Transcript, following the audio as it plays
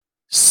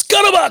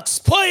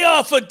ScuttleBucs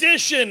playoff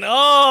edition.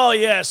 Oh,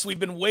 yes. We've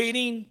been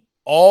waiting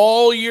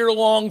all year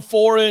long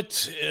for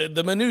it.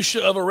 The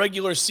minutia of a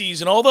regular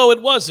season, although it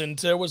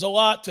wasn't. There was a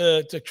lot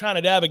to try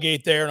to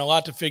navigate there and a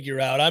lot to figure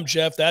out. I'm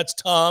Jeff. That's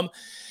Tom.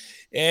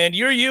 And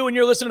you're you, and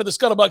you're listening to the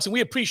ScuttleBucs, and we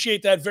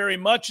appreciate that very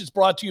much. It's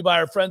brought to you by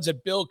our friends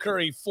at Bill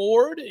Curry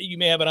Ford. You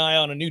may have an eye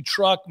on a new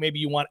truck. Maybe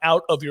you want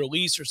out of your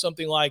lease or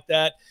something like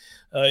that.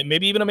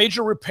 Maybe even a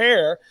major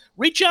repair.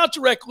 Reach out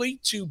directly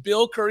to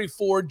Bill Curry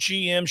Ford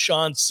GM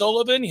Sean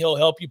Sullivan. He'll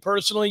help you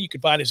personally. You can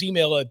find his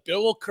email at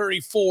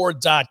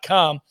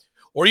billcurryford.com.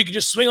 Or you can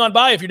just swing on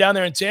by if you're down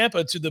there in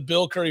Tampa to the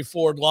Bill Curry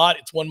Ford lot.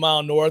 It's 1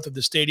 mile north of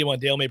the stadium on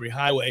Dale Mabry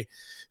Highway.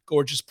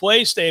 Gorgeous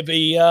place. They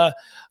have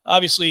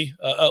obviously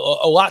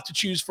a lot to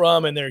choose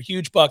from, and they're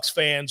huge Bucs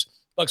fans.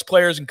 Bucs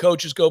players and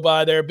coaches go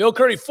by there. Bill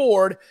Curry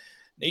Ford,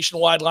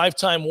 nationwide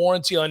lifetime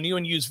warranty on new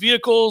and used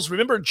vehicles.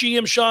 Remember,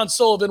 GM Sean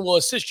Sullivan will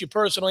assist you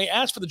personally.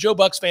 Ask for the Joe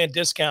Bucs fan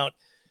discount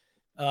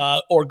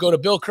or go to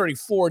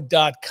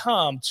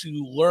billcurryford.com to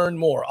learn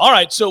more. All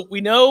right, so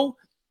we know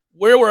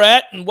where we're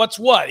at and what's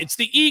what. It's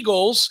the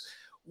Eagles,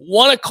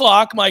 1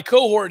 o'clock. My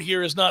cohort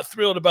here is not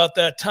thrilled about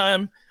that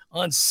time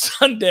on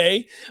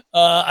Sunday.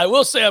 I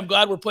will say I'm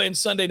glad we're playing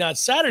Sunday, not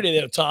Saturday,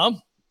 though,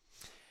 Tom.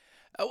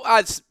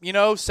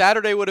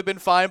 Saturday would have been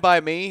fine by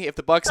me. If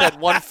the Bucs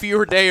had one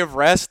fewer day of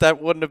rest, that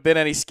wouldn't have been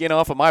any skin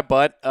off of my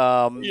butt.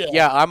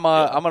 I'm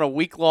on a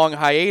week-long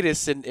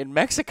hiatus in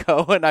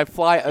Mexico, and I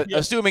fly,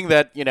 assuming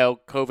that,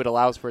 COVID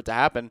allows for it to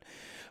happen.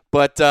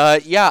 But,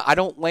 I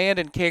don't land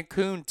in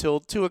Cancun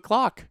till 2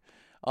 o'clock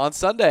on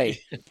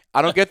Sunday.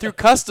 I don't get through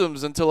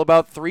customs until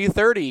about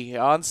 3:30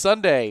 on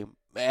Sunday.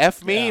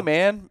 F me,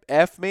 man.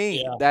 F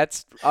me. Yeah.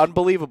 That's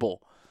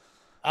unbelievable.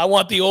 I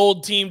want the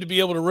old team to be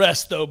able to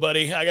rest, though,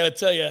 buddy. I got to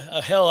tell you,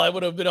 hell, I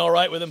would have been all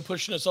right with them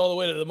pushing us all the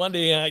way to the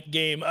Monday night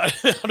game. I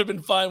would have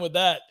been fine with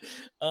that.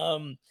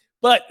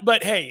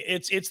 But hey,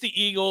 it's the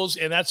Eagles,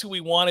 and that's who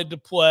we wanted to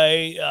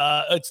play.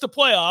 It's the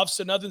playoffs,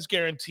 so nothing's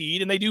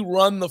guaranteed, and they do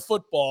run the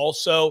football.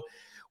 So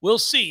we'll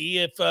see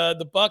if the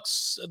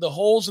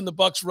holes in the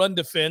Bucs run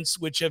defense,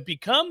 which have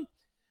become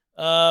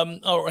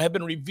or have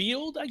been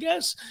revealed, I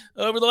guess,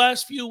 over the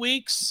last few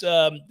weeks.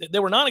 They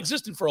were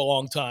non-existent for a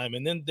long time,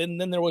 and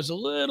then there was a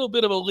little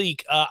bit of a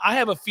leak. I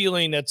have a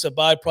feeling that's a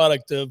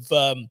byproduct of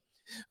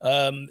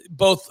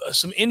both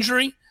some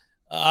injury.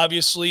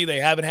 Obviously, they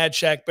haven't had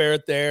Shaq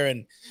Barrett there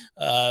and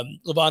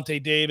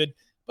Levante David,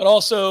 but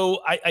also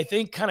I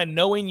think kind of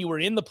knowing you were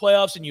in the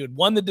playoffs and you had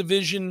won the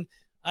division,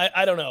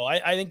 I don't know.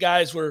 I think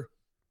guys were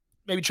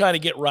maybe trying to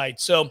get right.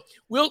 So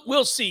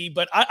we'll see,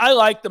 but I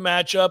like the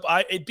matchup.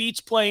 It beats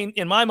playing,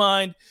 in my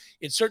mind,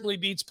 it certainly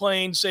beats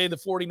playing, say, the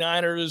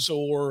 49ers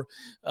or,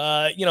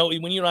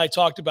 when you and I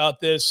talked about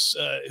this,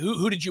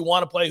 who did you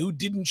want to play? Who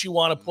didn't you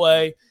want to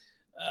play?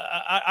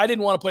 I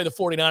didn't want to play the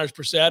 49ers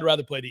per se. I'd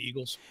rather play the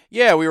Eagles.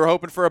 Yeah, we were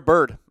hoping for a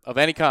bird of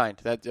any kind.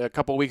 That a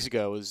couple of weeks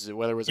ago,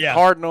 whether it was a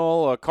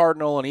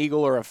cardinal, an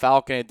eagle, or a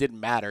falcon, it didn't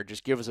matter.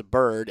 Just give us a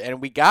bird.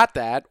 And we got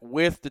that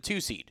with the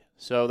 2 seed.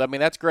 So,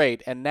 that's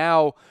great. And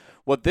now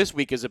what this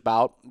week is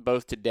about,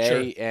 both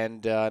today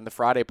and in the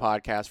Friday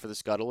podcast for the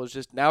Scuttle, is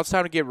just now it's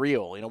time to get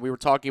real. We were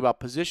talking about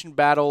position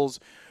battles,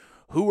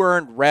 who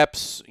earned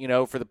reps,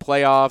 for the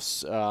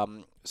playoffs,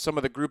 some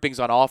of the groupings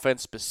on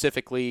offense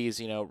specifically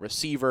is,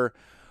 receiver,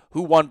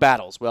 who won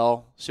battles.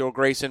 Well, Cyril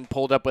Grayson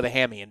pulled up with a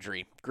hammy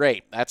injury.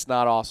 Great. That's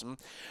not awesome.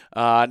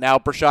 Now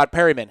Brashad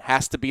Perryman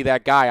has to be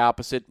that guy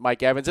opposite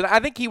Mike Evans. And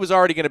I think he was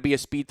already going to be a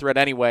speed threat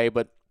anyway,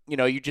 but,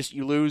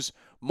 you lose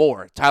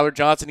more. Tyler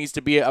Johnson needs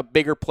to be a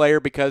bigger player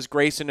because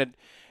Grayson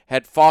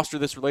had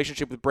fostered this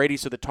relationship with Brady,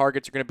 so the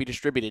targets are going to be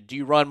distributed. Do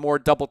you run more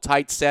double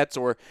tight sets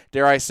or,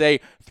 dare I say,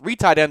 3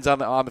 tight ends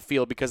on the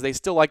field because they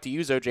still like to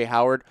use O.J.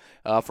 Howard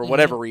for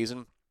whatever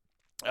reason?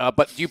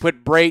 But do you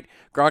put Brate,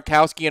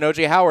 Gronkowski, and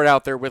O.J. Howard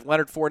out there with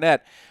Leonard Fournette?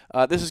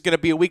 This is going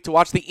to be a week to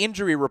watch the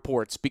injury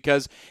reports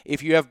because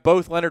if you have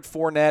both Leonard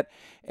Fournette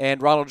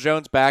and Ronald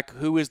Jones back,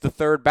 who is the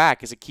third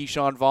back? Is it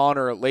Keyshawn Vaughn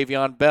or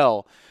Le'Veon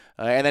Bell?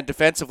 And then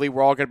defensively,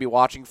 we're all going to be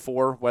watching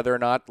for whether or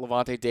not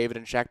Levante David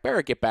and Shaq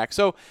Barrett get back.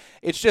 So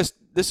it's just,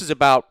 this is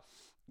about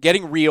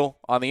getting real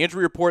on the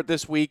injury report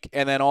this week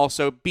and then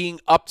also being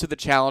up to the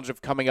challenge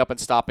of coming up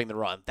and stopping the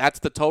run. That's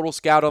the total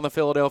scout on the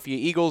Philadelphia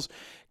Eagles.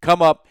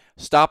 Come up,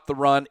 stop the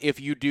run. If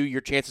you do,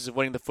 your chances of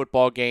winning the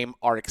football game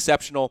are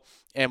exceptional.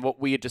 And what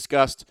we had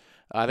discussed,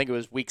 I think it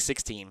was week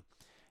 16,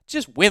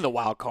 just win the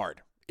wild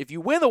card. If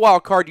you win the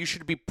wild card, you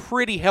should be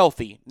pretty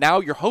healthy.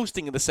 Now you're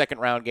hosting in the second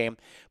round game.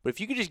 But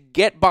if you can just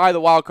get by the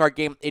wild card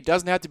game, it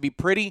doesn't have to be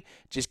pretty.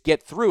 Just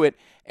get through it.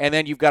 And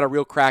then you've got a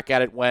real crack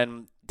at it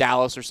when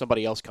Dallas or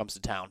somebody else comes to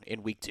town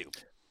in week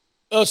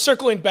 2.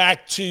 Circling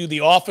back to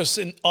the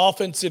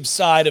offensive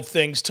side of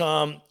things,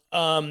 Tom,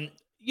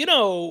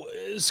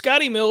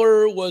 Scotty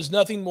Miller was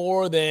nothing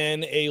more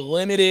than a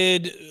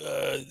limited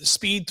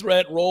speed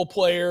threat role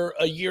player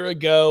a year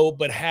ago,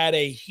 but had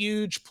a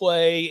huge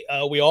play.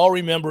 We all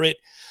remember it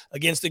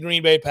against the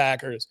Green Bay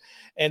Packers.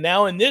 And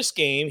now in this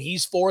game,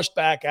 he's forced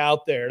back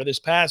out there this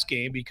past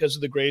game because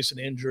of the Grayson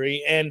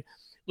injury. And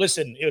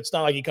listen, it's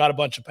not like he caught a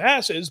bunch of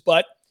passes,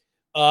 but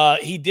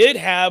He did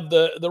have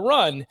the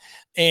run,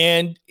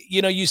 and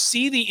you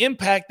see the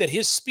impact that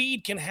his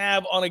speed can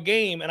have on a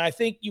game. And I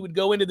think you would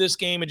go into this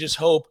game and just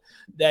hope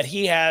that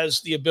he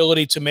has the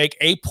ability to make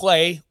a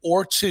play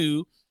or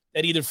two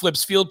that either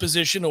flips field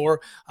position,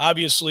 or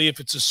obviously if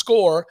it's a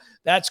score,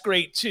 that's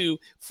great too.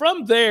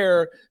 From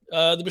there,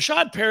 the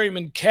Rashad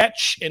Perryman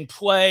catch and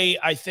play,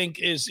 I think,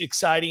 is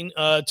exciting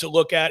to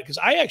look at, because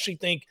I actually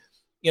think,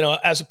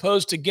 as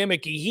opposed to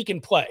gimmicky, he can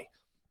play.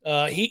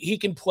 He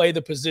can play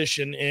the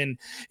position,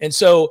 and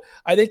so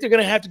I think they're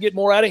going to have to get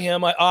more out of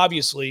him,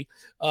 obviously.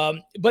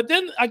 But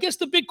then I guess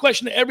the big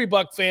question that every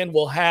Buck fan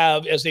will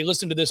have as they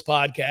listen to this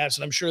podcast,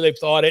 and I'm sure they've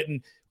thought it,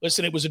 and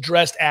listen, it was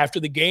addressed after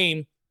the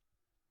game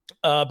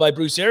by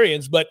Bruce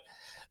Arians, but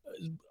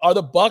are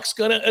the Bucks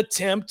going to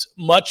attempt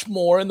much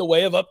more in the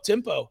way of up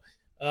tempo?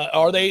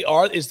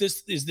 Is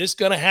this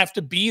going to have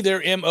to be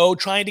their MO,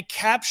 trying to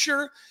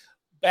capture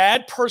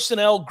bad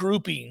personnel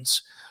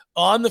groupings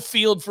on the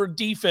field for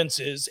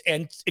defenses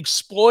and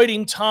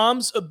exploiting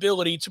Tom's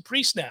ability to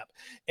pre-snap?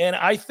 And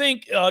I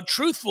think,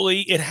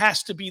 truthfully, it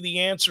has to be the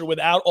answer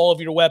without all of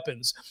your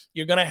weapons.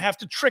 You're going to have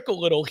to trick a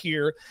little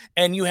here,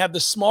 and you have the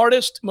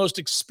smartest, most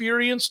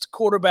experienced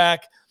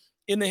quarterback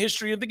in the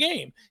history of the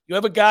game. You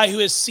have a guy who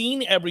has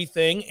seen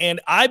everything, and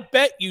I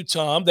bet you,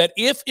 Tom, that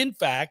if, in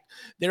fact,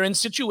 they're in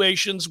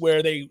situations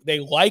where they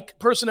like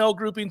personnel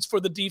groupings for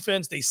the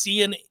defense, they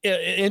see an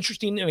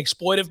interesting and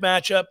exploitive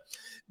matchup,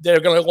 they're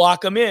going to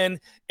lock them in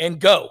and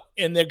go,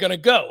 and they're going to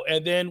go.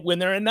 And then when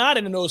they're not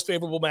in those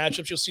favorable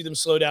matchups, you'll see them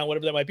slow down,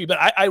 whatever that might be. But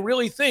I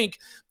really think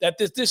that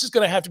this is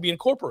going to have to be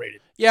incorporated.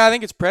 Yeah, I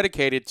think it's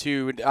predicated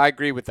to, I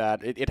agree with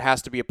that. It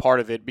has to be a part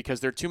of it, because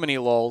there are too many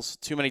lulls,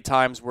 too many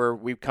times where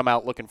we've come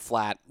out looking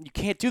flat. You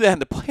can't do that in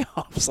the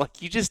playoffs.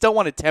 Like, you just don't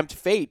want to tempt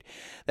fate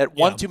that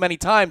one too many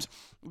times.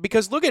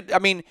 Because look at,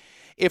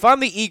 if I'm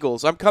the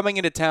Eagles, I'm coming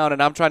into town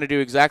and I'm trying to do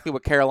exactly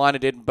what Carolina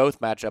did in both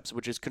matchups,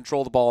 which is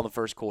control the ball in the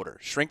first quarter,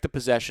 shrink the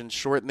possessions,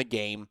 shorten the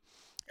game.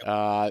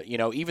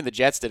 Even the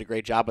Jets did a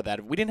great job of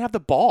that. We didn't have the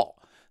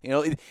ball.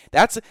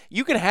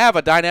 You can have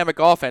a dynamic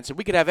offense and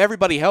we could have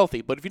everybody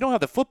healthy, but if you don't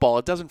have the football,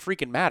 it doesn't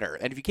freaking matter.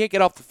 And if you can't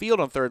get off the field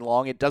on third and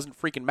long, it doesn't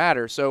freaking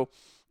matter. So,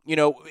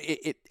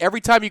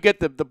 every time you get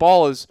the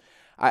ball is,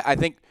 I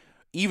think,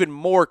 even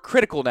more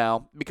critical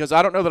now, because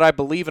I don't know that I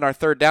believe in our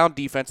third down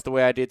defense the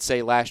way I did,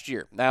 say, last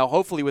year. Now,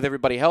 hopefully with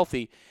everybody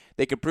healthy,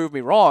 they can prove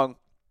me wrong,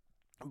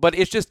 but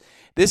it's just,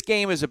 this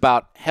game is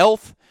about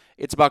health.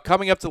 It's about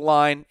coming up to the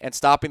line and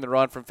stopping the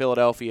run from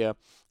Philadelphia.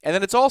 And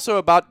then it's also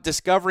about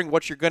discovering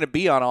what you're going to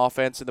be on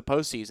offense in the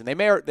postseason.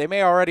 They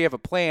may already have a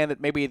plan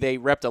that maybe they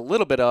repped a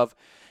little bit of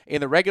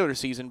in the regular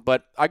season,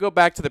 but I go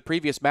back to the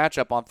previous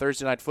matchup on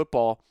Thursday Night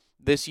Football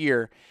this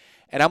year,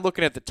 and I'm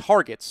looking at the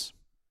targets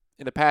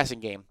in the passing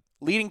game.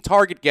 Leading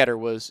target getter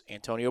was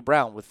Antonio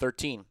Brown with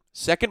 13.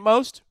 Second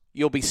most,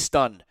 you'll be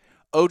stunned,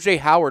 O.J.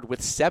 Howard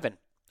with 7.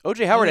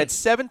 O.J. Howard had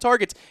 7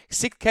 targets,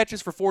 6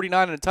 catches for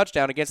 49 and a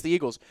touchdown against the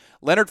Eagles.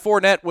 Leonard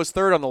Fournette was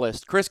 3rd on the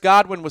list. Chris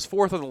Godwin was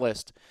 4th on the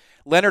list.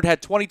 Leonard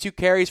had 22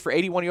 carries for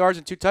 81 yards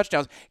and 2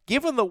 touchdowns.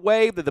 Given the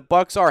way that the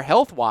Bucs are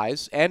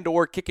health-wise and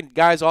or kicking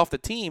guys off the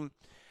team,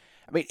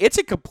 it's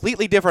a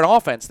completely different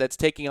offense that's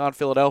taking on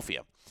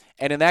Philadelphia.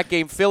 And in that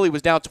game, Philly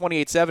was down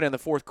 28-7 in the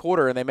fourth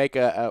quarter, and they make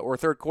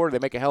third quarter, they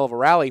make a hell of a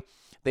rally.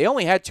 They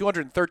only had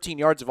 213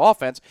 yards of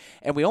offense,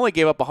 and we only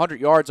gave up 100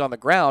 yards on the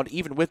ground,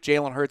 even with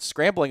Jalen Hurts'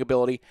 scrambling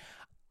ability.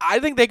 I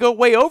think they go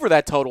way over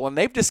that total, and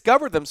they've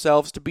discovered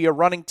themselves to be a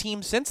running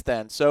team since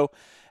then. So,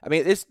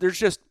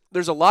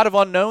 there's a lot of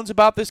unknowns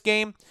about this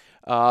game.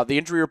 The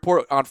injury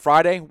report on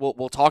Friday,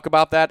 we'll talk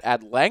about that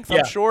at length,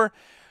 I'm sure.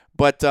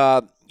 But,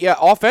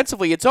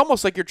 offensively, it's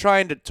almost like you're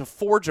trying to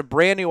forge a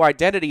brand-new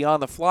identity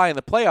on the fly in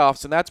the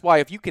playoffs, and that's why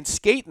if you can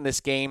skate in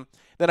this game,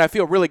 then I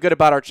feel really good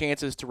about our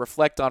chances to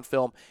reflect on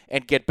film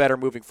and get better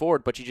moving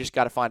forward, but you just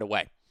got to find a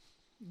way.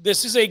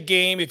 This is a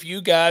game, if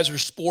you guys are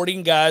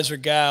sporting guys or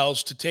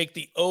gals, to take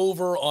the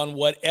over on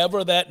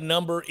whatever that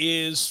number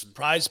is,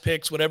 Prize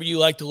Picks, whatever you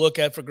like to look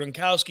at for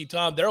Gronkowski,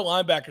 Tom. Their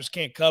linebackers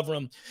can't cover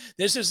him.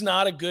 This is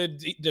not a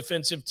good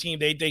defensive team.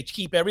 They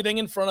keep everything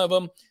in front of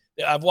them.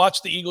 I've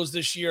watched the Eagles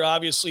this year.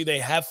 Obviously, they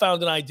have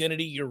found an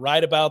identity. You're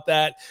right about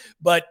that.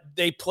 But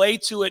they play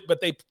to it, but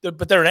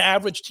they're an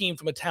average team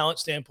from a talent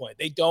standpoint.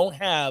 They don't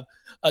have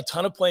a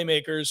ton of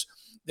playmakers.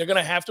 They're going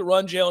to have to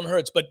run Jalen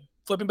Hurts. But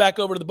flipping back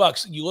over to the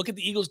Bucs, you look at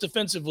the Eagles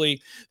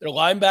defensively, their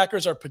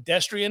linebackers are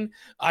pedestrian.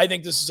 I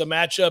think this is a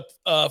matchup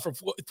for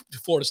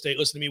Florida State.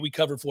 Listen to me, we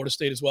covered Florida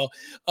State as well.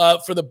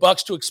 For the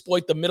Bucs to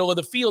exploit the middle of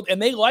the field,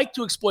 and they like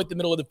to exploit the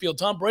middle of the field.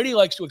 Tom Brady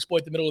likes to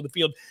exploit the middle of the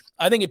field.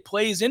 I think it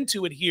plays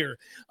into it here.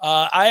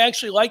 I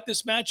actually like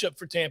this matchup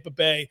for Tampa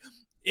Bay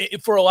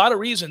for a lot of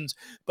reasons,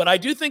 but I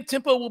do think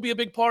tempo will be a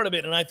big part of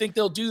it, and I think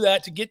they'll do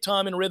that to get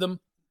Tom in rhythm.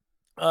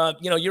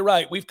 You're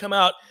right. We've come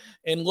out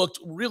and looked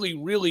really,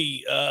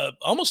 really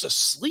almost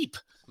asleep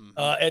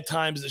at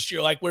times this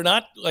year.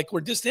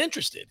 We're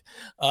disinterested.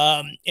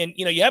 And,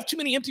 you have too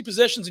many empty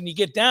possessions and you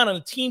get down and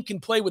a team can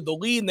play with the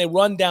lead and they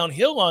run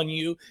downhill on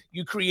you.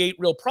 You create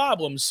real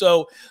problems.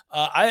 So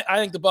I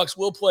think the Bucs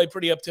will play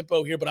pretty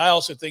up-tempo here, but I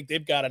also think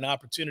they've got an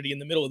opportunity in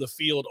the middle of the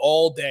field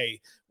all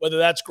day, whether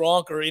that's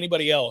Gronk or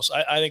anybody else.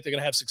 I think they're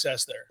going to have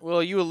success there.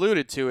 Well, you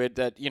alluded to it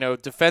that,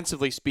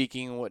 defensively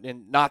speaking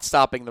and not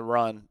stopping the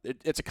run,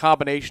 it's a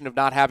combination of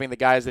not having the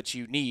guys that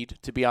you need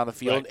to be on the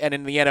field. Right. And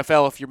in the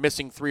NFL, if you're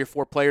missing 3 or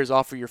 4 players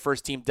off of your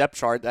first team depth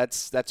chart,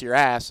 that's your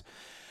ass.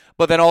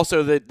 But then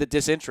also the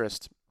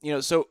disinterest.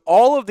 So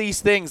all of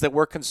these things that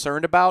we're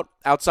concerned about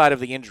outside of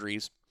the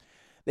injuries,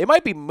 they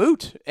might be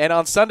moot. And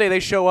on Sunday they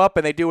show up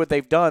and they do what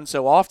they've done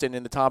so often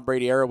in the Tom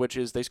Brady era, which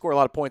is they score a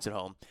lot of points at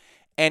home.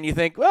 And you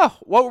think, well,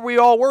 what were we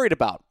all worried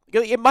about?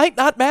 It might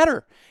not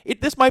matter.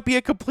 This might be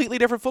a completely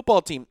different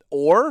football team,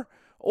 or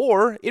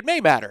it may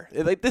matter.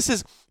 This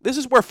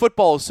is where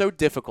football is so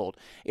difficult.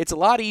 It's a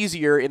lot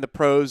easier in the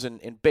pros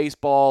and in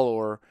baseball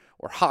or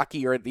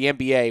hockey or the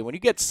NBA. When you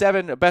get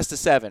a best of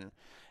 7,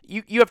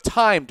 you have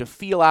time to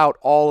feel out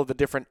all of the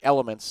different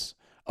elements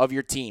of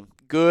your team,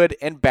 good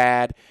and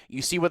bad.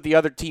 You see what the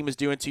other team is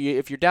doing to you.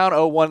 If you're down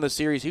 0-1 in the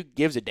series, who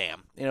gives a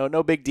damn?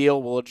 No big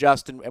deal. We'll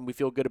adjust and we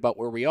feel good about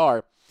where we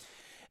are.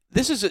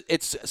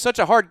 It's such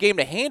a hard game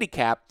to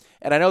handicap,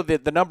 and I know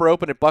that the number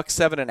opened at Bucs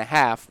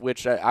 7.5,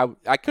 which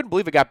I couldn't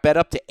believe it got bet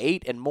up to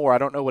 8 and more. I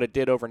don't know what it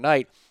did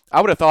overnight.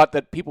 I would have thought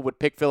that people would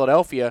pick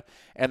Philadelphia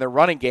and their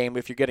running game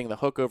if you're getting the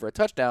hook over a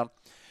touchdown.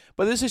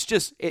 But this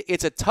is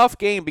it's a tough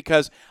game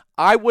because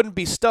I wouldn't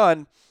be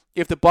stunned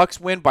if the Bucs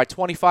win by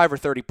 25 or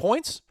 30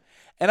 points.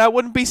 And I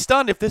wouldn't be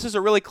stunned if this is a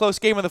really close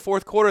game in the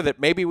fourth quarter that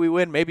maybe we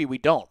win, maybe we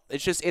don't.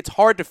 It's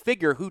hard to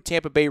figure who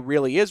Tampa Bay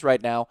really is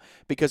right now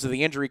because of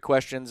the injury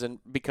questions and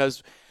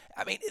because,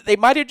 they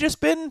might have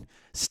just been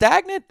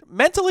stagnant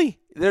mentally.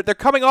 They're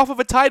coming off of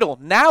a title.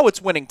 Now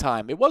it's winning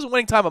time. It wasn't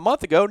winning time a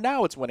month ago.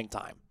 Now it's winning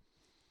time.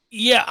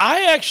 Yeah,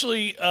 I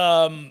actually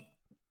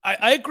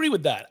I agree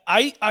with that.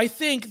 I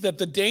think that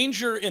the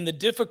danger and the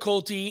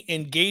difficulty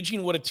in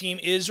gauging what a team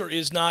is or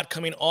is not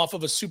coming off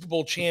of a Super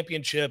Bowl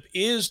championship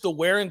is the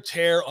wear and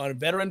tear on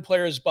veteran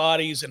players'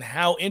 bodies and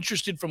how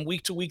interested from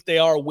week to week they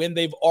are when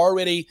they've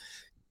already,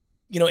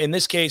 in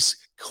this case,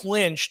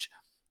 clinched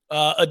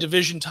a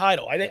division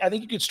title. I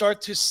think you could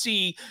start to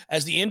see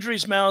as the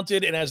injuries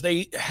mounted and as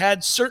they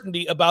had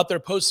certainty about their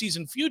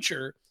postseason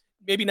future,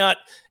 maybe not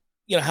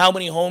how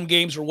many home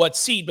games or what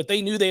seed, but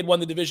they knew they had won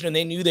the division and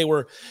they knew they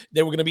were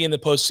going to be in the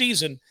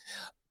postseason.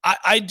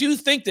 I do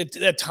think that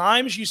at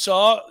times you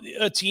saw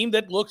a team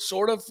that looked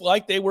sort of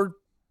like they were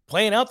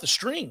playing out the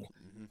string.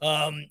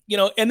 And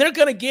they're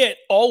going to get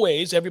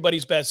always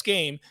everybody's best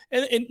game.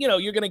 And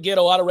you're going to get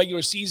a lot of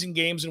regular season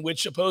games in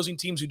which opposing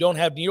teams who don't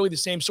have nearly the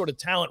same sort of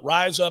talent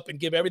rise up and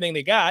give everything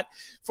they got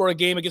for a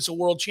game against a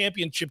world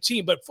championship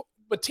team.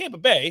 But Tampa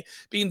Bay,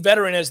 being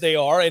veteran as they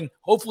are and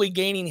hopefully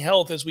gaining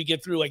health as we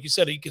get through, like you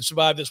said, you can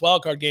survive this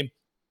wild card game.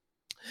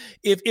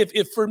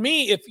 If for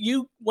me,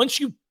 once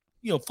you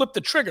flip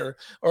the trigger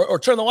or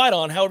turn the light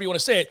on, however you want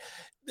to say it,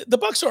 the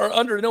Bucs are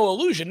under no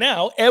illusion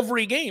now.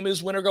 Every game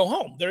is win or go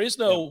home. There is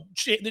there's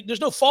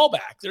no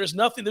fallback. There is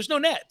nothing. There's no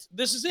net.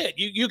 This is it.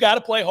 You got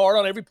to play hard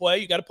on every play.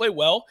 You got to play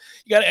well.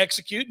 You got to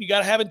execute. And you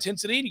got to have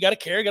intensity. And you got to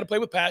care. You got to play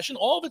with passion.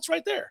 All of it's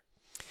right there.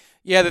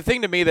 Yeah, the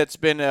thing to me that's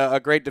been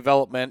a great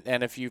development,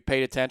 and if you've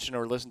paid attention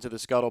or listened to the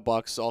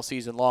ScuttleBucs all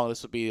season long,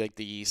 this will be like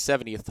the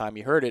 70th time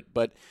you heard it,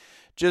 but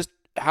just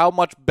how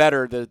much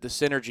better the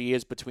synergy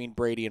is between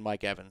Brady and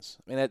Mike Evans.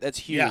 That's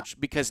huge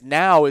because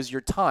now is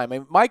your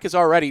time. Mike is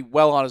already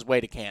well on his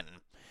way to Canton.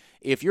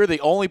 If you're the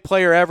only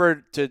player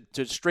ever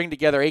to string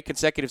together 8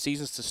 consecutive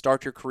seasons to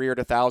start your career at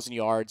 1,000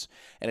 yards,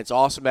 and it's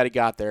awesome that he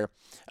got there.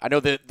 I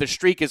know that the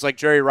streak is like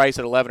Jerry Rice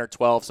at 11 or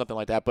 12, something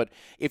like that. But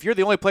if you're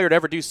the only player to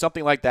ever do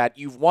something like that,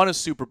 you've won a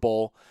Super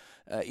Bowl.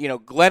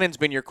 Glennon's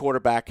been your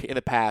quarterback in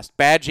the past.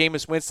 Bad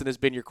Jameis Winston has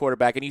been your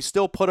quarterback, and you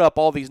still put up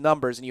all these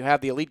numbers, and you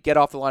have the elite get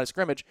off the line of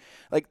scrimmage.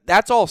 Like,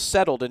 that's all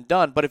settled and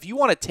done. But if you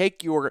want to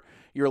take your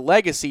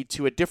legacy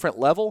to a different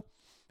level,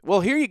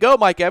 well, here you go,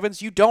 Mike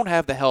Evans. You don't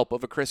have the help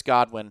of a Chris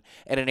Godwin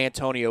and an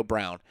Antonio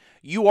Brown.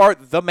 You are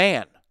the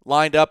man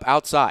lined up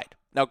outside.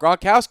 Now,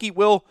 Gronkowski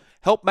will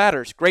help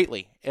matters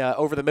greatly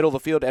over the middle of the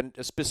field, and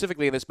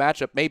specifically in this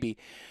matchup maybe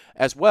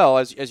as well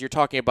as you're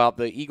talking about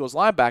the Eagles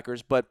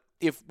linebackers. But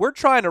if we're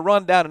trying to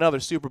run down another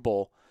Super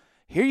Bowl,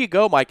 here you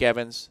go, Mike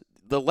Evans.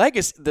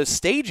 The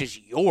stage is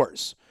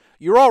yours.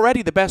 You're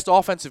already the best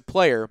offensive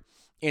player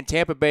in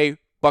Tampa Bay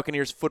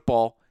Buccaneers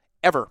football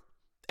ever.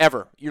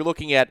 You're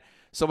looking at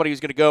somebody who's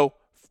going to go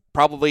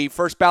probably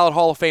first ballot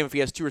Hall of Fame if he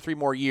has 2 or 3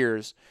 more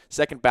years.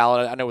 Second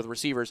ballot, I know, with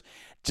receivers,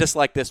 just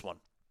like this one.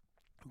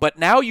 But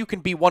now you can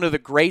be one of the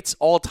greats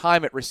all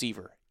time at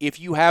receiver if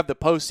you have the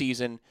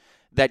postseason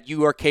that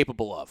you are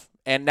capable of.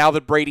 And now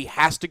that Brady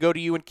has to go to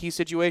you in key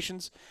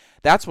situations,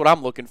 that's what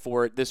I'm looking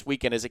for this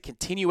weekend, is a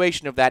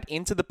continuation of that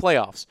into the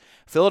playoffs.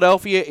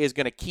 Philadelphia is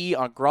going to key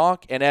on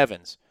Gronk and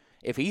Evans.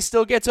 if he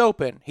still gets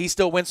open, he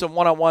still wins some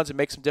one-on-ones and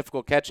makes some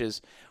difficult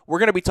catches, we're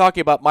going to be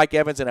talking about Mike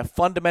Evans in a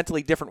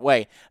fundamentally different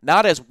way,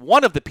 not as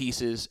one of the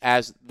pieces,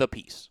 as the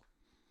piece.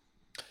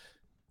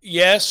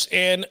 Yes,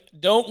 and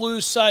don't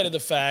lose sight of the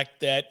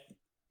fact that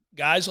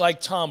guys like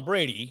Tom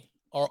Brady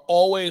are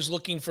always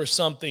looking for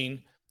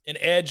something, an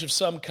edge of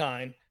some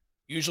kind.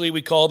 Usually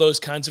we call those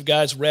kinds of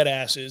guys red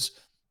asses,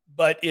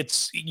 but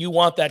you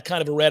want that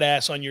kind of a red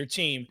ass on your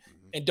team.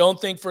 And don't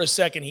think for a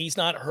second he's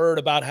not heard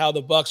about how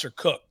the Bucs are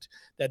cooked,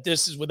 that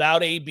this is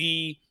without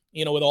AB,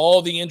 with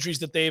all the injuries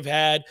that they've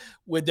had,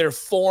 with their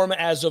form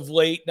as of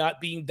late not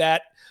being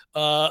that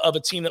of a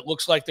team that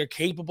looks like they're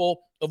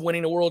capable of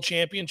winning a world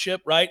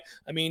championship, right?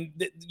 I mean,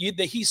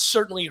 he's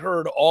certainly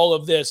heard all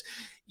of this.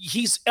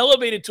 He's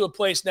elevated to a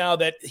place now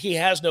that he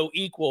has no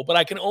equal, but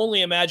I can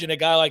only imagine a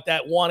guy like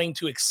that wanting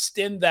to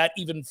extend that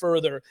even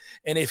further.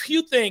 And if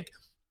you think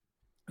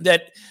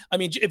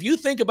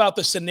about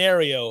the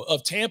scenario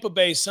of Tampa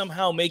Bay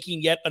somehow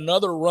making yet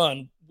another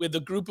run with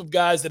a group of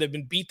guys that have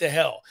been beat to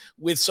hell,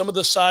 with some of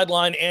the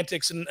sideline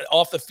antics and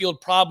off the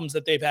field problems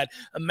that they've had,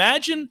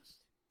 imagine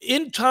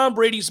in Tom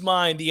Brady's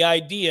mind the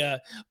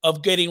idea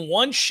of getting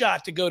one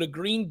shot to go to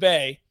Green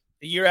Bay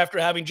the year after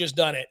having just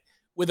done it,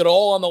 with it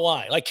all on the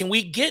line. Like, can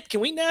we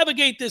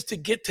navigate this to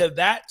get to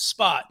that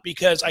spot?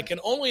 Because I can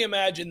only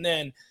imagine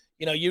then,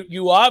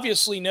 you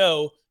obviously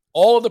know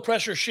all of the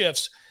pressure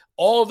shifts.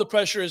 All of the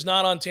pressure is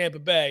not on Tampa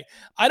Bay.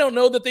 I don't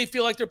know that they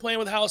feel like they're playing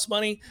with house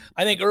money.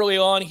 I think early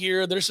on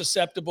here, they're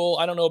susceptible.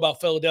 I don't know about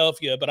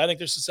Philadelphia, but I think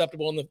they're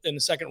susceptible in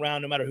the second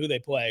round, no matter who they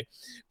play.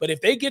 But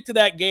if they get to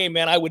that game,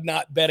 man, I would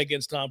not bet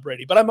against Tom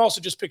Brady. But I'm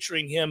also just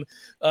picturing him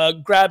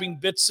grabbing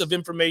bits of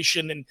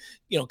information and,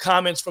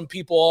 comments from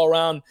people all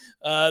around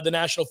the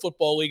National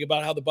Football League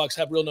about how the Bucs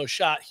have real no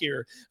shot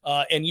here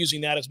and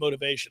using that as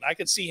motivation. I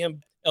could see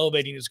him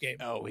elevating his game.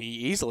 Oh, he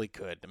easily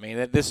could. I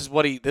mean, this is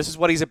what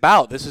he's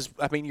about.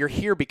 You're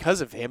here because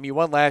of him. You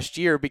won last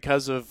year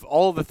because of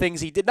all of the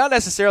things he did, not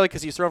necessarily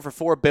because he's thrown for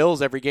 4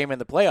 bills every game in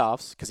the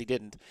playoffs, because he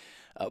didn't,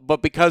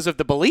 but because of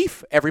the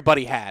belief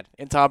everybody had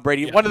in Tom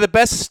Brady. Yeah. One of the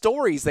best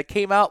stories that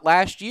came out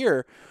last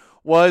year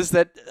was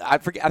that, I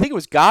think it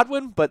was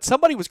Godwin, but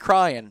somebody was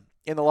crying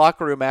in the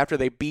locker room after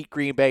they beat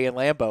Green Bay in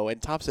Lambeau,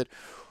 and Tom said,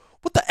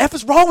 "What the F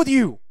is wrong with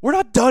you? We're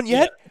not done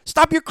yet. Yeah.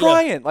 Stop your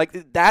crying." Yeah.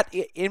 Like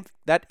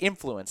that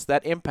influence,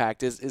 that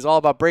impact is all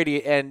about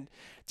Brady. And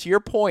to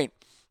your point,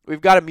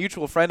 we've got a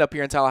mutual friend up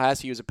here in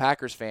Tallahassee who's a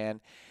Packers fan.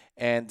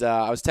 And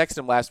I was texting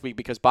him last week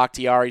because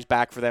Bakhtiari's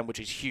back for them, which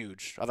is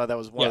huge. I thought that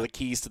was one of the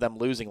keys to them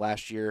losing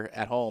last year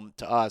at home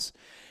to us.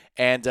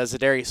 And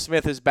Zadarius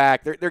Smith is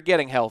back. They're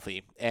getting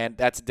healthy, and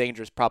that's a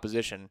dangerous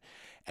proposition.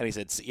 And he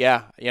said,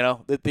 "Yeah,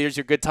 there's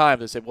your good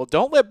times." I said, "Well,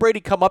 don't let Brady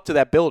come up to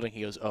that building."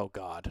 He goes, "Oh,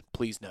 God,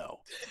 please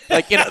no."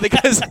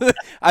 Because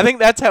I think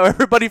that's how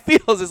everybody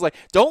feels. Is like,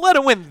 don't let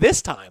him win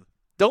this time.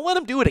 Don't let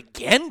him do it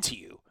again to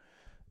you.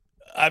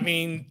 I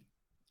mean,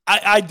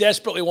 I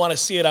desperately want to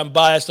see it. I'm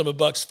biased. I'm a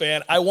Bucs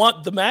fan. I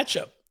want the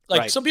matchup.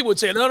 Like some people would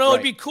say, no,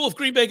 it'd be cool if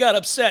Green Bay got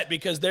upset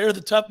because they're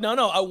the tough.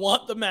 No, I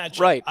want the matchup.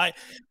 Right.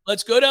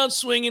 Let's go down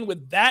swinging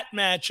with that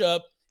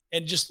matchup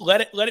and just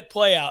let it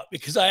play out,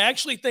 because I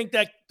actually think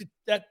that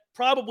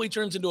probably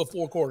turns into a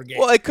 4-quarter game.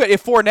 Well, it could.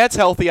 If Fournette's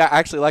healthy, I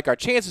actually like our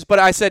chances. But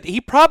I said he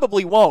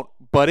probably won't.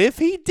 But if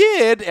he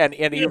did, and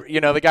he,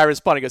 the guy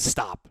responded, he goes,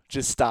 "Stop,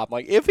 just stop." I'm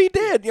like, if he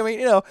did,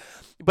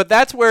 But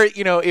that's where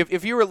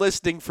if you were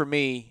listening for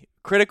me,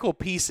 critical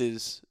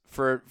pieces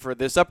for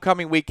this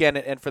upcoming weekend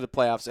and for the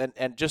playoffs,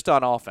 and just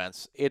on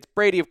offense, it's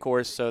Brady, of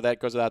course. So that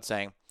goes without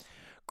saying.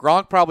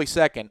 Gronk probably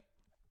second,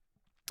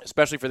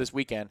 especially for this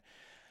weekend.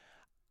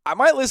 I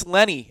might list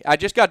Lenny. I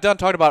just got done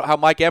talking about how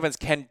Mike Evans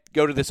can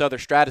go to this other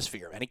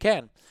stratosphere, and he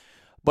can.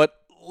 But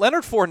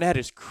Leonard Fournette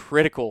is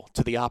critical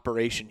to the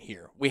operation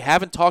here. We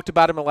haven't talked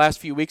about him in the last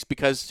few weeks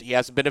because he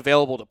hasn't been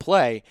available to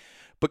play.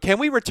 But can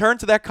we return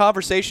to that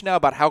conversation now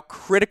about how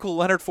critical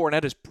Leonard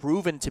Fournette has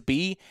proven to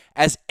be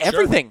as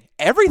everything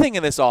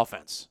in this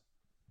offense?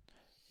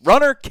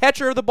 Runner,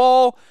 catcher of the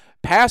ball,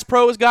 pass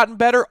pro has gotten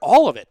better,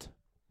 all of it.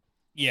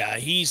 Yeah,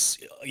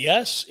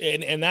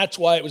 and that's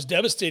why it was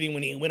devastating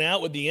when he went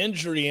out with the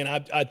injury. And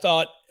I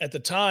thought at the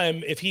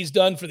time, if he's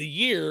done for the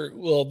year,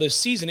 well, this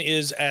season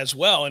is as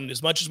well. And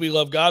as much as we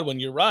love Godwin,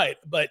 you're right.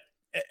 But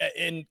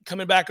in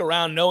coming back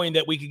around, knowing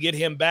that we could get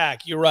him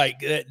back, you're right.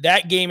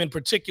 That game in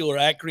particular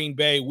at Green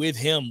Bay with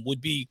him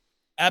would be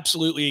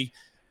absolutely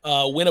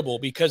winnable,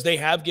 because they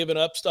have given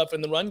up stuff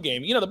in the run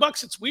game. The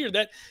Bucs, it's weird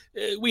that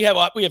we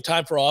have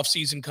time for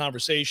off-season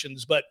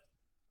conversations, but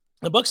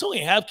the Bucs only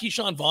have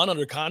Keyshawn Vaughn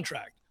under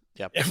contract.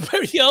 Yep.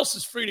 Everybody else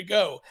is free to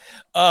go.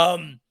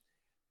 I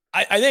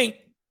think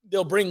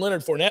they'll bring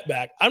Leonard Fournette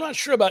back. I'm not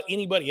sure about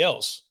anybody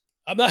else.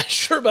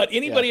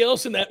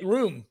 Else in that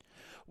room.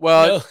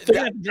 Well, they're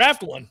going to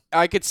draft one.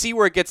 I could see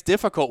where it gets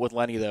difficult with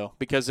Lenny, though,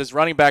 because as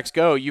running backs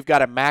go, you've got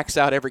to max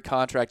out every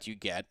contract you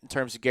get in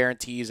terms of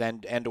guarantees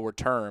and or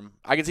term.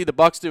 I can see the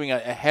Bucs doing a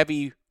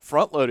heavy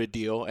front-loaded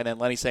deal, and then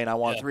Lenny saying, "I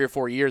want 3 or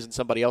 4 years," and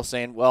somebody else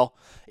saying, "Well,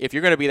 if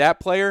you're going to be that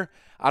player,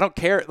 I don't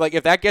care. Like,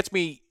 if that gets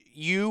me,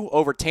 you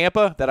over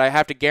Tampa that I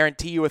have to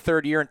guarantee you a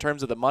third year in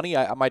terms of the money,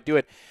 I might do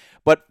it.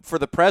 But for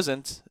the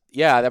present,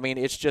 yeah, I mean,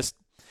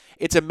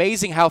 it's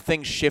amazing how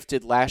things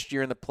shifted last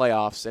year in the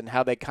playoffs and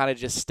how they kind of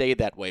just stayed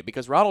that way,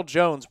 because Ronald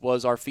Jones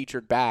was our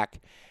featured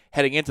back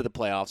heading into the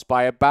playoffs.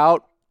 By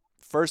about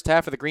first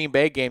half of the Green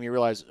Bay game, you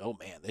realize, oh,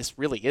 man, this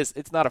really is –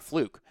 it's not a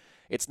fluke.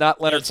 It's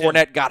not Leonard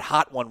Fournette got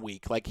hot one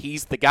week. Like,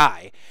 he's the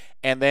guy.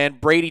 And then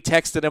Brady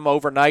texted him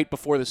overnight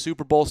before the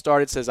Super Bowl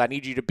started, says, I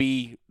need you to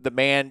be the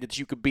man that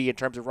you could be in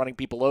terms of running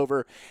people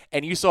over.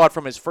 And you saw it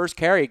from his first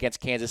carry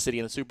against Kansas City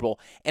in the Super Bowl,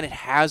 and it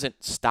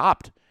hasn't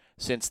stopped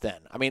since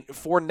then. I mean,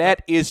 Fournette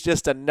is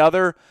just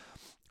another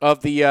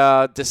of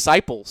the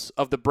disciples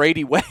of the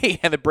Brady way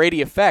and the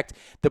Brady effect.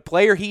 The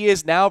player he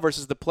is now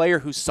versus the player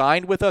who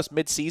signed with us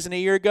midseason a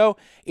year ago,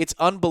 it's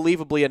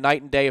unbelievably a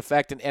night and day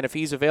effect. And if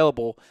he's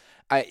available –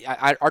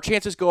 our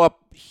chances go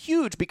up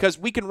huge because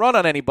we can run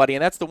on anybody,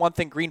 and that's the one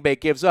thing Green Bay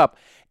gives up.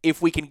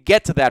 If we can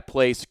get to that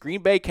place,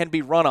 Green Bay can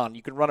be run on.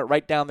 You can run it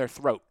right down their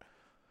throat.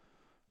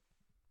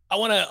 I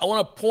want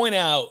to point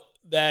out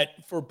that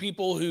for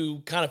people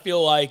who kind of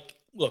feel like,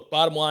 look,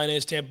 bottom line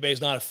is Tampa Bay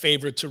is not a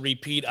favorite to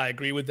repeat. I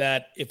agree with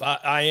that. If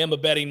I am a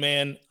betting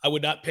man, I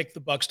would not pick the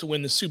Bucs to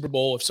win the Super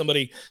Bowl. If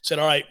somebody said,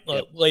 all right,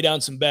 lay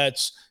down some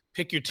bets,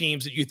 pick your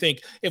teams that you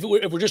think, if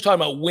we're just talking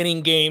about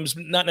winning games,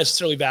 not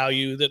necessarily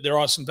value, that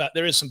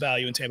there is some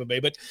value in Tampa Bay.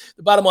 But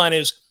the bottom line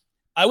is,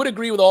 I would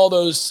agree with all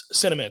those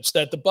sentiments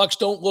that the Bucs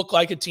don't look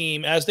like a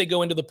team as they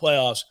go into the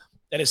playoffs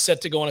that is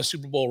set to go on a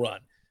Super Bowl run.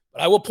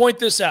 But I will point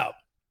this out.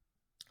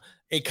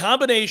 A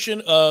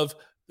combination of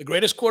the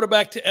greatest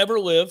quarterback to ever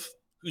live,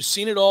 who's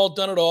seen it all,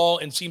 done it all,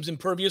 and seems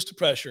impervious to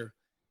pressure,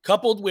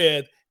 coupled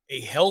with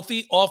a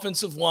healthy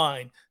offensive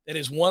line that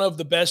is one of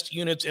the best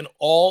units in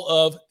all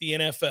of the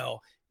NFL,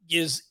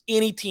 gives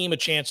any team a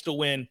chance to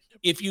win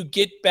if you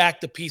get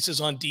back the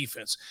pieces on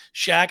defense.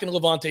 Shaq and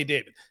Levante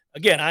David.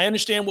 Again, I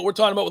understand what we're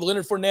talking about with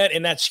Leonard Fournette,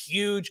 and that's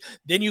huge.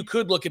 Then you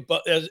could look at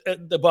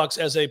the Bucs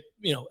as a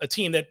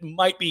team that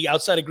might be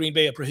outside of Green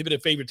Bay a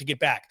prohibitive favorite to get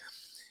back.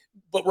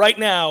 But right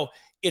now,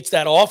 it's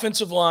that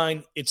offensive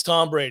line. It's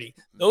Tom Brady.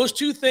 Those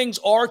two things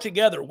are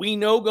together. We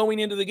know going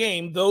into the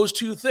game, those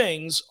two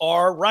things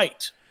are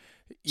right.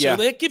 So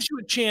that gives you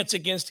a chance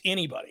against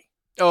anybody.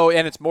 Oh,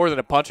 and it's more than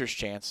a puncher's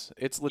chance.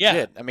 It's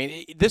legit. Yeah. I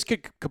mean, this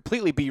could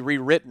completely be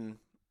rewritten,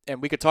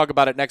 and we could talk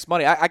about it next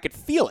Monday. I could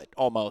feel it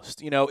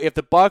almost. If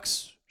the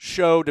Bucs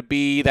show to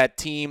be that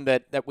team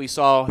that we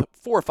saw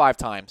 4 or 5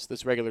 times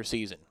this regular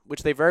season,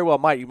 which they very well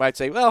might. You might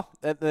say, well,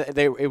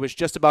 it was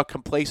just about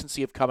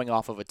complacency of coming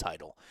off of a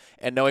title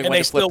and knowing when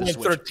to flip the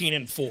switch. And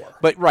they still went 13-4.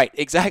 But right,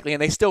 exactly,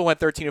 and they still went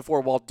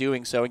 13-4 while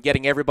doing so and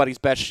getting everybody's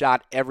best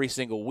shot every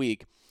single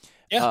week.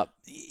 Yeah.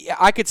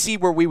 I could see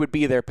where we would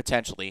be there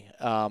potentially.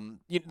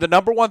 The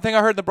number one thing I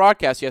heard in the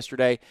broadcast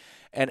yesterday,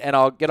 and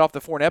I'll get off the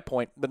Fournette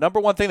point, the number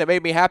one thing that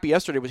made me happy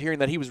yesterday was hearing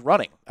that he was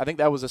running. I think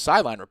that was a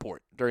sideline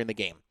report during the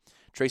game.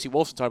 Tracy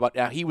Wolfson talked about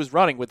now he was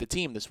running with the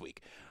team this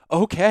week.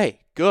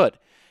 Okay, good.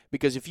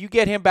 Because if you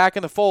get him back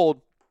in the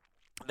fold,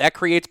 that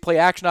creates play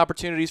action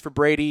opportunities for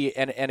Brady,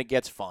 and it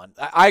gets fun.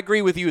 I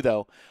agree with you,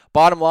 though.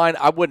 Bottom line,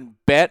 I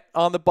wouldn't bet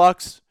on the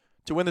Bucs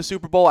to win the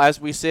Super Bowl as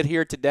we sit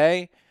here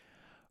today.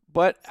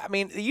 But, I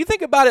mean, you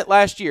think about it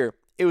last year.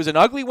 It was an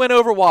ugly win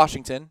over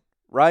Washington,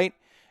 right?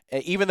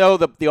 Even though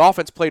the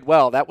offense played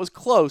well, that was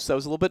close. That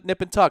was a little bit nip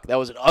and tuck. That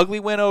was an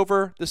ugly win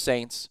over the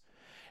Saints.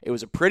 It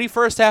was a pretty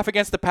first half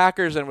against the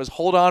Packers and was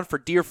hold on for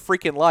dear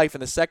freaking life in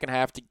the second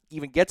half to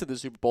even get to the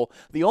Super Bowl.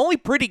 The only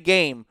pretty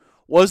game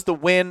was the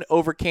win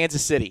over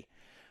Kansas City.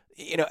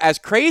 As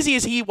crazy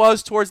as he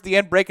was towards the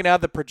end, breaking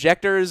out the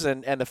projectors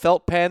and the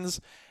felt pens,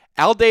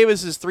 Al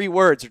Davis's 3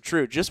 words are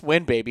true. Just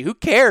win, baby. Who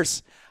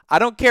cares? I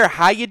don't care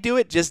how you do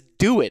it, just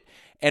do it.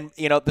 And,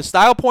 the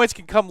style points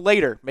can come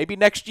later, maybe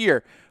next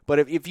year. But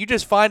if you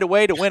just find a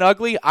way to win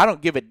ugly, I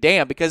don't give a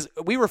damn, because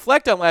we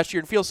reflect on last year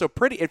and feel so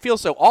pretty. It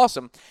feels so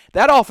awesome.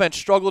 That offense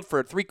struggled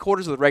for 3/4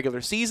 of the regular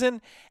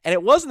season, and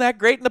it wasn't that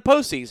great in the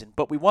postseason.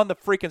 But we won the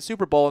freaking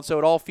Super Bowl, and so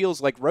it all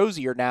feels like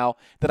rosier now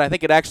than I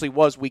think it actually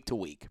was week to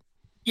week.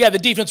 Yeah, the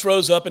defense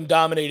rose up and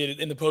dominated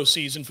in the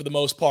postseason for the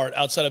most part,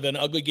 outside of an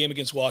ugly game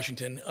against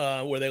Washington,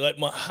 where they let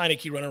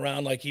Heineke run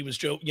around like he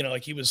was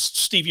like he was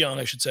Steve Young,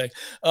 I should say.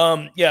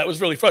 It was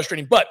really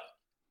frustrating. But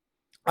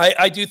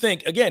I do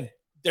think, again,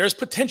 there's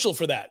potential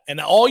for that. And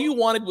all you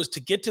wanted was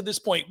to get to this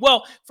point.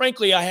 Well,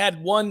 frankly, I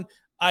had one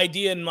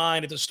idea in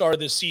mind at the start of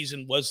this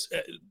season was,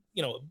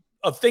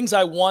 of things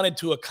I wanted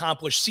to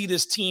accomplish, see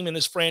this team and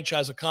this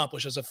franchise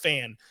accomplish as a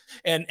fan.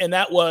 And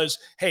that was,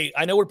 hey,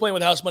 I know we're playing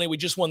with house money. We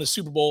just won the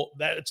Super Bowl.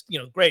 That's,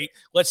 great.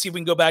 Let's see if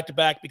we can go back to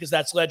back, because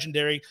that's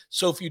legendary.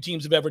 So few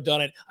teams have ever done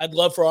it. I'd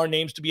love for our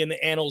names to be in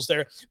the annals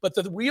there. But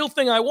the real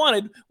thing I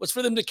wanted was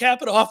for them to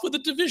cap it off with a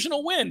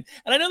divisional win.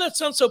 And I know that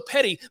sounds so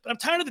petty, but I'm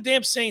tired of the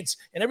damn Saints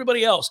and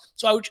everybody else.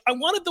 So I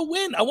wanted the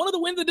win. I wanted to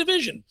win the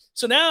division.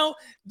 So now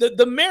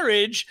the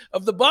marriage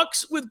of the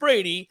Bucs with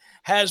Brady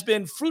has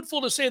been fruitful,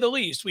 to say the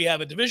least. We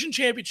have a division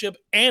championship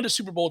and a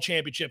Super Bowl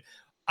championship.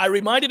 I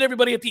reminded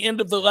everybody at the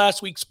end of the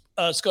last week's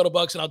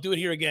ScuttleBucs, and I'll do it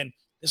here again.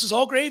 This is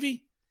all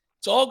gravy.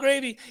 It's all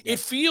gravy. It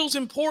feels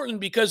important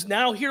because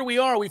now here we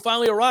are. We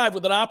finally arrived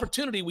with an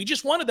opportunity. We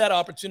just wanted that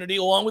opportunity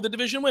along with the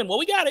division win. Well,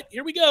 we got it.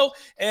 Here we go.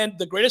 And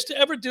the greatest to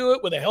ever do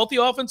it with a healthy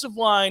offensive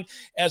line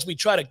as we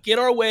try to get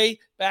our way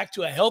back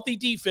to a healthy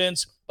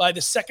defense by the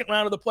second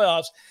round of the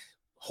playoffs.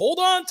 Hold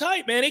on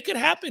tight, man. It could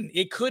happen.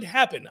 It could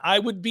happen. I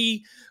would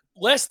be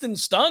less than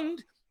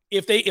stunned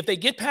if they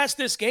get past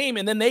this game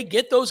and then they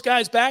get those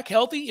guys back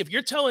healthy. If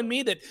you're telling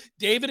me that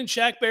David and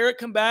Shaq Barrett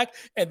come back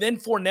and then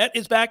Fournette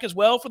is back as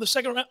well for the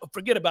second round,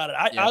 forget about it.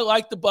 I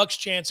like the Bucs'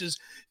 chances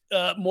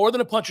more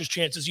than a puncher's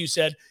chances, you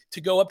said,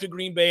 to go up to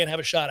Green Bay and have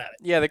a shot at it.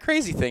 Yeah, the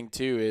crazy thing,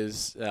 too,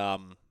 is,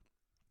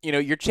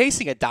 you're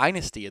chasing a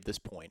dynasty at this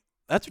point.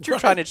 That's what you're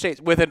trying to chase.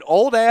 With an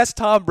old-ass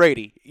Tom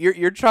Brady,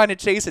 you're trying to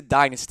chase a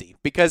dynasty.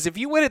 Because if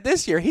you win it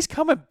this year, he's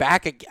coming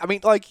back again. I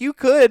mean, like, you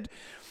could –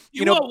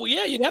 you'd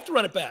have to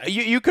run it back.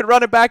 You could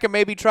run it back and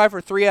maybe try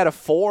for 3 out of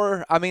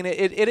 4. I mean,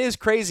 it is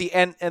crazy.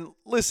 And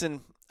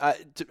listen,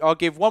 I'll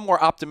give one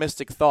more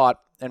optimistic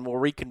thought, and we'll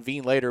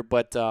reconvene later.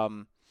 But,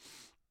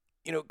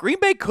 Green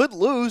Bay could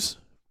lose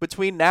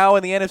between now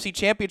and the NFC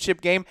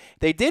Championship game.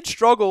 They did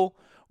struggle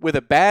with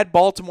a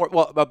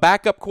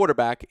backup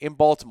quarterback in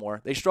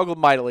Baltimore. They struggled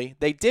mightily.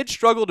 They did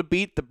struggle to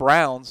beat the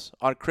Browns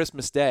on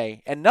Christmas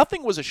Day, and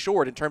nothing was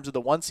assured in terms of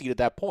the 1 seed at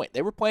that point.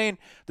 They were playing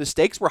 – the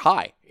stakes were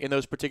high in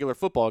those particular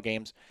football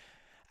games.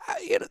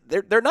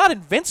 They're not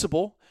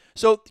invincible,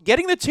 so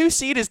getting the 2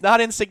 seed is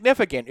not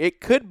insignificant.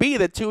 It could be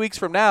that 2 weeks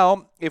from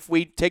now, if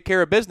we take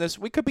care of business,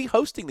 we could be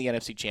hosting the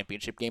NFC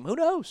Championship game. Who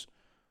knows?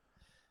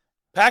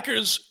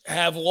 Packers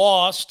have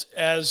lost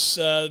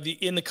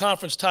in the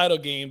conference title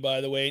game,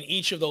 by the way, in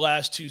each of the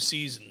last 2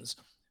 seasons,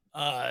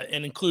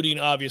 and including,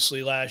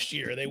 obviously, last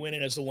year. They went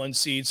in as the 1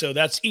 seed, so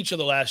that's each of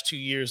the last 2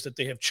 years that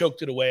they have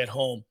choked it away at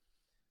home.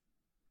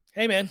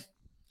 Hey, man,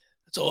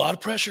 that's a lot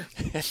of pressure.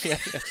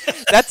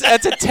 That's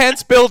a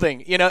tense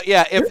building.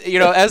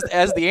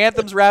 As the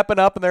anthem's wrapping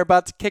up and they're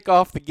about to kick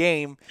off the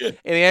game in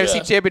the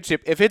NFC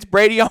Championship, if it's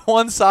Brady on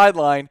one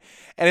sideline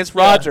and it's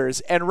Rodgers,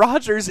 and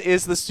Rodgers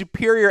is the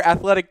superior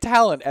athletic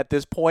talent at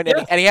this point,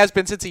 and he has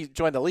been since he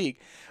joined the league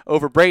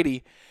over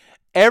Brady,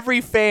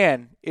 every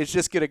fan is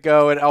just going to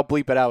go, and I'll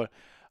bleep it out,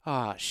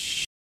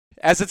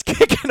 as it's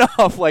kicking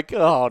off, like,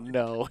 oh,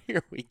 no,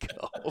 here we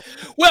go.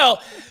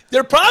 Well,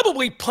 they're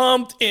probably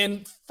pumped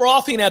and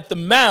frothing at the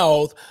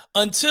mouth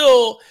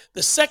until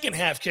the second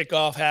half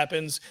kickoff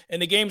happens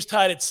and the game's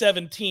tied at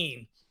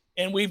 17.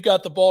 And we've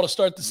got the ball to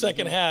start the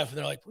second half. And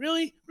they're like,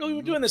 really? Really?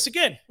 We're doing this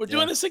again. We're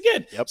doing this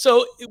again. Yep.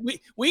 So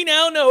we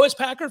now know as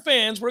Packer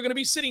fans, we're going to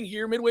be sitting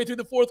here midway through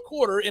the fourth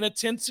quarter in a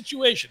tense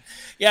situation.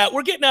 Yeah,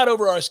 we're getting out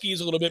over our skis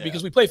a little bit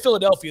because we play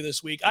Philadelphia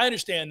this week. I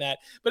understand that.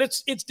 But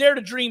it's dare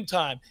to dream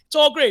time. It's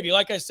all gravy.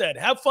 Like I said,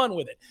 have fun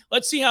with it.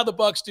 Let's see how the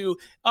Bucs do.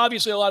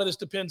 Obviously, a lot of this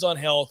depends on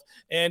health.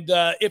 And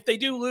if they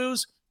do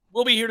lose,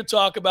 we'll be here to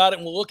talk about it,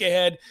 and we'll look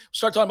ahead,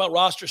 start talking about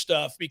roster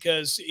stuff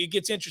because it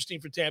gets interesting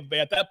for Tampa Bay.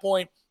 At that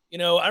point,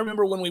 I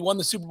remember when we won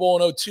the Super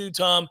Bowl in 2002,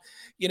 Tom,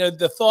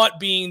 the thought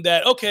being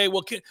that, okay,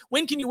 well,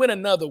 when can you win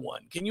another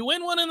one? Can you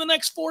win one in the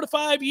next 4 to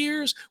 5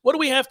 years? What do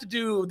we have to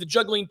do with the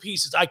juggling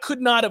pieces? I could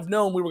not have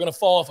known we were going to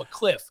fall off a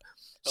cliff.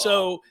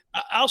 So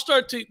I'll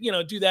start to,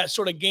 do that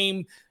sort of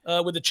game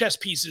with the chess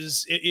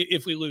pieces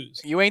if we lose.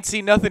 You ain't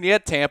seen nothing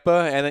yet,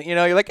 Tampa. And then,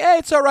 you're like, hey,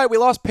 it's all right. We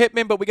lost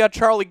Pittman, but we got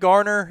Charlie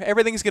Garner.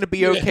 Everything's going to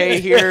be okay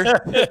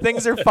here.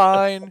 Things are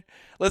fine.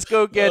 Let's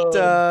go get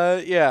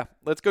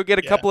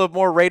a couple of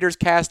more Raiders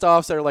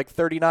cast-offs that are like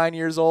 39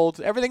 years old.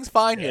 Everything's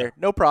fine here.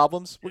 No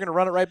problems. We're going to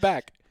run it right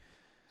back.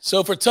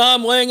 So for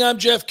Tom Lang, I'm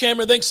Jeff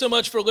Cameron. Thanks so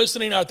much for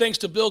listening. Our thanks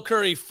to Bill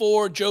Curry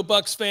for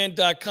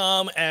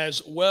JoeBucksFan.com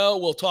as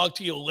well. We'll talk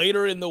to you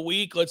later in the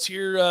week. Let's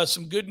hear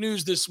some good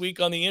news this week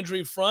on the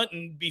injury front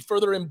and be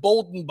further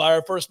emboldened by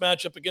our first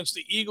matchup against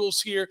the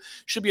Eagles here.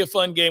 Should be a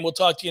fun game. We'll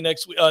talk to you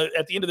next week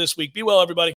at the end of this week. Be well, everybody.